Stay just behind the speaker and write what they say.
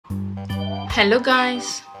Hello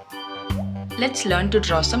guys, let's learn to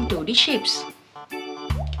draw some 2D shapes.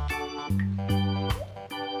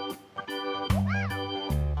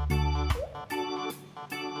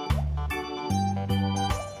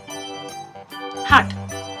 Heart,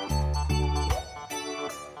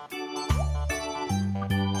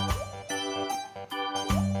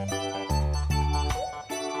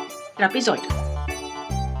 trapezoid,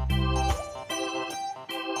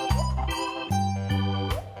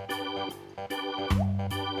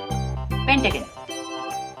 Pentagon,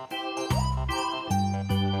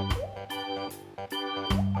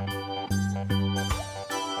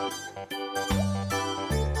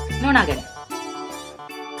 octagon,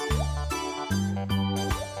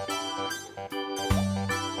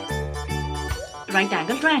 right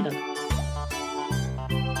angle triangle,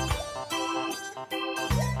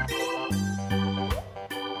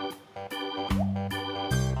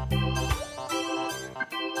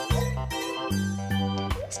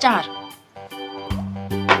 star.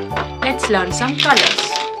 Let's learn some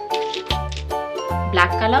colors.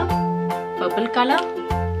 Black color, purple color,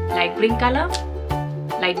 light green color,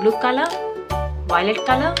 light blue color, violet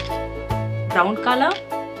color, brown color,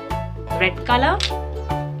 red color,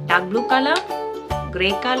 dark blue color,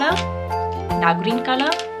 grey color, dark green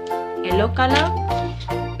color, yellow color,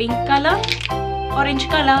 pink color, orange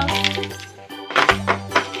color.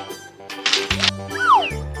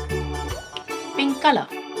 Pink color.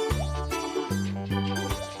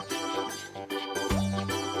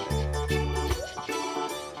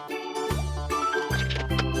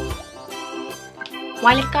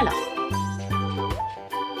 Violet color,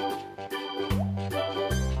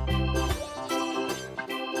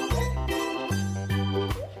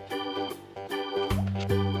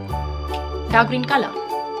 dark green color,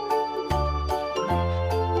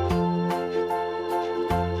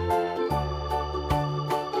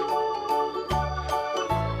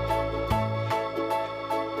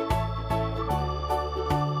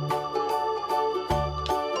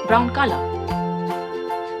 brown color,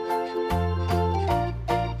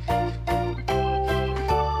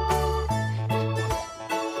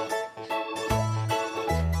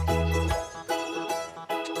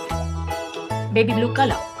 baby blue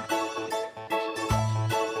color,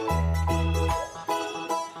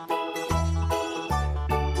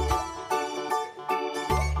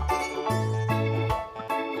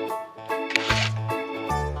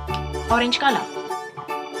 orange color,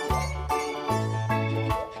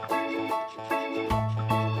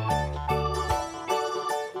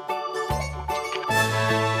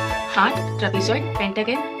 heart, trapezoid,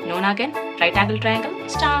 pentagon, octagon, right angle triangle,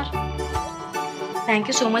 star. Thank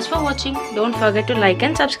you so much for watching. Don't forget to like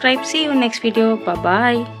and subscribe. See you in next video. Bye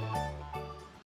bye.